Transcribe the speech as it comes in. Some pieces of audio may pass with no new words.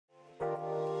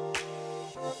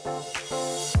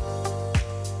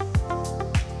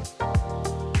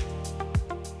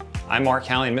I'm Mark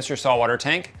Halley in Mr. Saltwater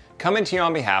Tank, coming to you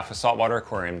on behalf of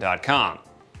SaltwaterAquarium.com.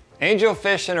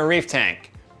 Angelfish in a reef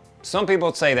tank. Some people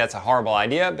would say that's a horrible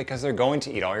idea because they're going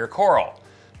to eat all your coral.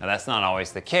 Now that's not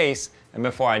always the case, and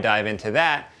before I dive into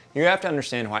that, you have to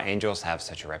understand why angels have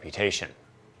such a reputation.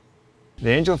 The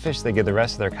angelfish that give the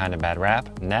rest of their kind a bad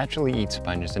rap naturally eat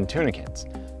sponges and tunicates.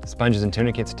 Sponges and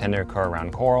tunicates tend to occur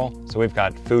around coral, so we've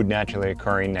got food naturally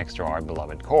occurring next to our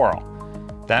beloved coral.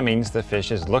 That means the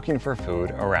fish is looking for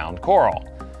food around coral.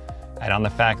 Add on the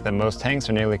fact that most tanks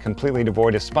are nearly completely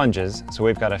devoid of sponges, so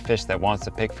we've got a fish that wants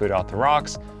to pick food off the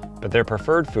rocks, but their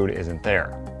preferred food isn't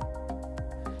there.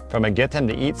 From a get them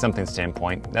to eat something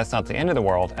standpoint, that's not the end of the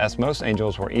world, as most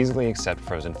angels will easily accept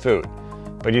frozen food.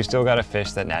 But you still got a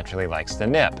fish that naturally likes to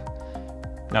nip.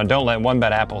 Now don't let one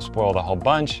bad apple spoil the whole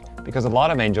bunch, because a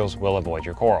lot of angels will avoid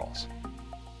your corals.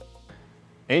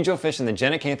 Angelfish in the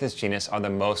Genicanthus genus are the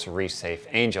most reef-safe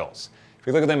angels. If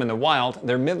you look at them in the wild,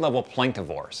 they're mid-level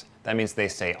planktivores. That means they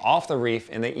stay off the reef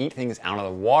and they eat things out of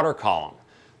the water column.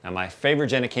 Now my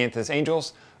favorite Genicanthus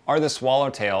angels are the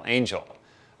swallowtail angel.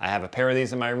 I have a pair of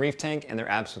these in my reef tank and they're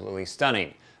absolutely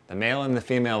stunning. The male and the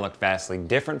female look vastly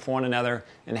different from one another,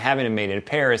 and having a mated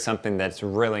pair is something that's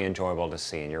really enjoyable to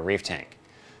see in your reef tank.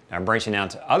 Now branching out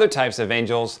to other types of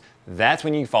angels, that's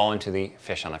when you fall into the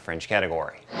fish on the fringe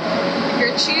category. If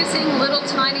you're choosing little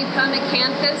tiny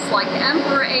pomacanthus like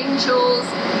emperor angels,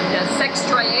 the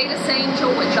sexstriatus angel,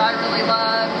 which I really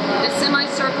love, the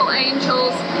semicircle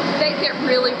angels, they get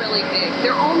really, really big.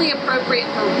 They're only appropriate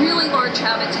for really large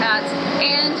habitats,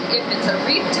 and if it's a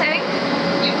reef tank,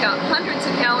 you've got hundreds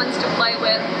of gallons to play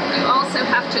with. You also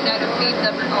have to know to feed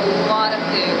them a lot of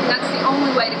food. That's the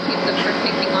only way to keep them from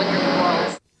picking on your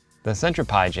corals. The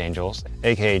centropige angels,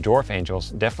 aka dwarf angels,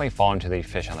 definitely fall into the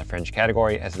fish on the fringe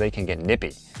category as they can get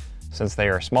nippy. Since they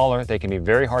are smaller, they can be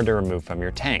very hard to remove from your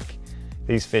tank.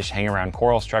 These fish hang around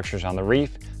coral structures on the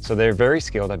reef, so they're very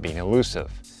skilled at being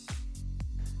elusive.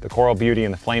 The coral beauty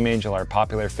and the flame angel are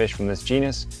popular fish from this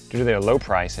genus due to their low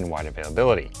price and wide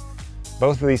availability.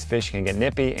 Both of these fish can get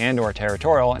nippy and or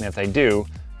territorial, and if they do,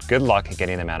 good luck at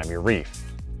getting them out of your reef.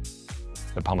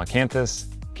 The Pomacanthus,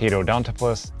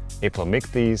 Chaetodontopus,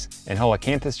 Aplomyctes, and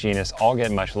Holocanthus genus all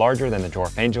get much larger than the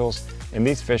dwarf angels, and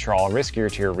these fish are all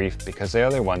riskier to your reef because they are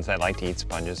the ones that like to eat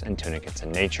sponges and tunicates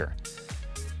in nature.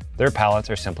 Their palates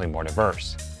are simply more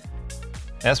diverse.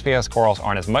 SPS corals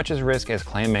aren't as much as risk as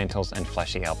clam mantles and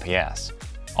fleshy LPS.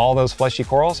 All those fleshy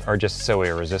corals are just so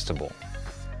irresistible.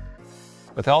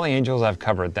 With all the angels I've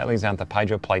covered, that leaves out the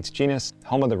Pydroplites genus,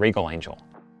 home of the regal angel.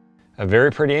 A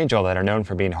very pretty angel that are known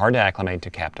for being hard to acclimate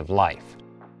to captive life.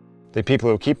 The people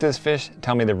who keep this fish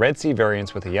tell me the Red Sea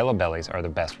variants with the yellow bellies are the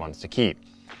best ones to keep.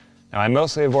 Now I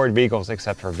mostly avoid regals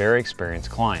except for very experienced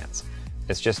clients.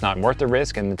 It's just not worth the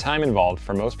risk and the time involved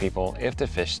for most people if the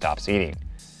fish stops eating.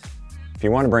 If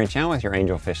you want to branch out with your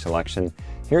angelfish selection,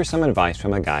 here's some advice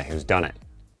from a guy who's done it.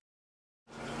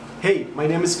 Hey, my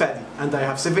name is Fadi and I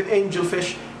have 7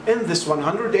 angelfish in this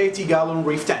 180-gallon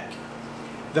reef tank.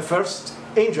 The first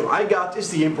angel I got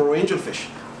is the emperor angelfish.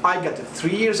 I got it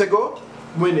 3 years ago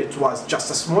when it was just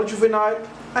a small juvenile,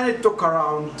 and it took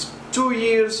around 2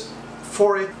 years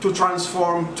for it to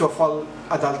transform to a full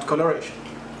adult coloration.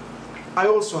 I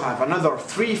also have another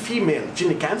 3 female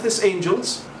Genicanthus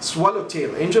angels,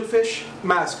 swallowtail angelfish,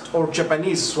 masked or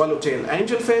Japanese swallowtail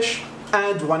angelfish,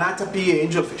 and one Atapi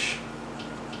angelfish.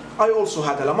 I also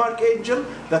had a Lamarck angel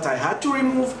that I had to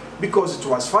remove because it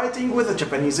was fighting with a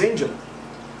Japanese angel.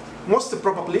 Most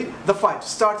probably, the fight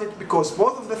started because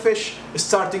both of the fish is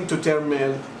starting to turn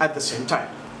male at the same time.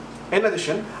 In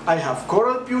addition, I have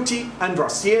Coral Beauty and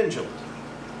Rusty Angel.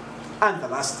 And the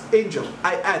last angel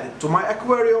I added to my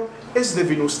aquarium is the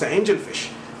Venusta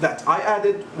angelfish that I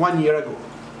added 1 year ago.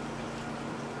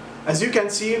 As you can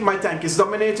see, my tank is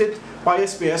dominated by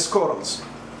SPS corals.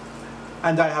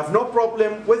 And I have no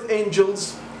problem with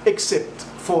angels except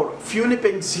for few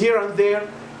nippings here and there,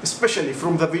 especially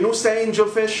from the Venusta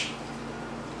angelfish.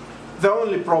 The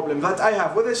only problem that I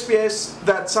have with SPS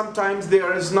that sometimes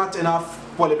there is not enough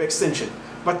polyp extension.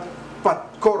 But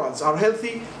corals are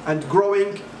healthy and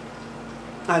growing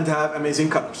and have amazing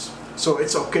colors. So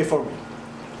it's okay for me.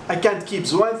 I can't keep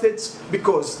zoanthids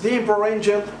because the emperor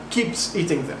angel keeps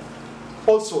eating them.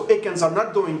 Also, acans are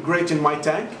not doing great in my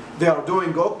tank. They are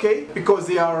doing okay because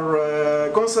they are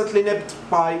constantly nipped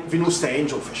by Venusta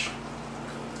angelfish.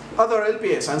 Other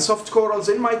LPS and soft corals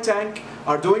in my tank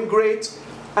are doing great,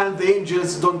 and the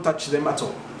angels don't touch them at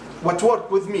all. What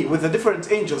worked with me with the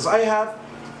different angels I have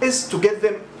is to get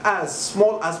them as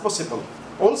small as possible,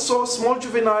 Also, small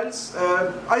juveniles,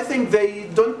 I think they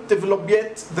don't develop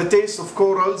yet the taste of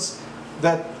corals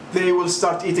that they will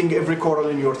start eating every coral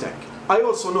in your tank. I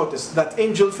also noticed that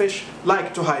angelfish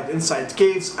like to hide inside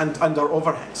caves and under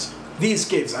overhangs. These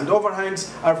caves and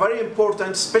overhangs are very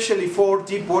important, especially for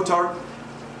deep water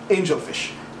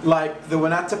angelfish, like the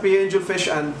Wanatapi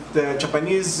angelfish and the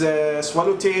Japanese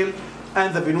swallowtail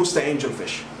and the Venusta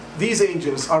angelfish. These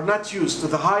angels are not used to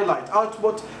the high light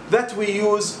output that we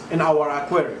use in our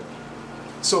aquarium.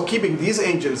 So keeping these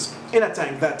angels in a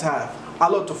tank that have a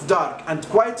lot of dark and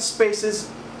quiet spaces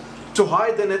to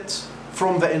hide in it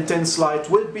from the intense light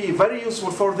will be very useful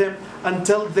for them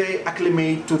until they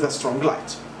acclimate to the strong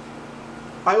light.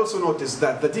 I also noticed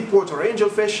that the deep water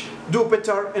angelfish do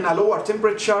better in a lower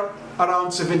temperature,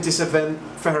 around 77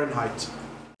 Fahrenheit.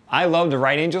 I love to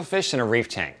ride angelfish in a reef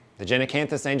tank. The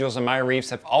Genicanthus angels in my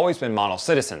reefs have always been model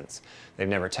citizens. They've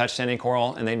never touched any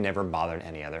coral and they've never bothered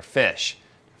any other fish.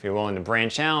 If you're willing to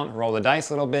branch out, roll the dice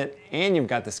a little bit, and you've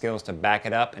got the skills to back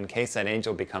it up in case that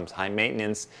angel becomes high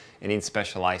maintenance and needs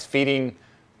specialized feeding,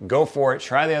 go for it,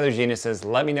 try the other genuses,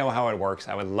 let me know how it works.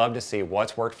 I would love to see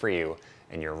what's worked for you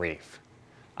in your reef.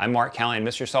 I'm Mark Callahan,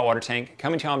 Mr. Saltwater Tank,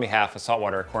 coming to you on behalf of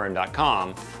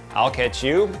SaltwaterAquarium.com. I'll catch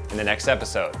you in the next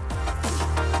episode.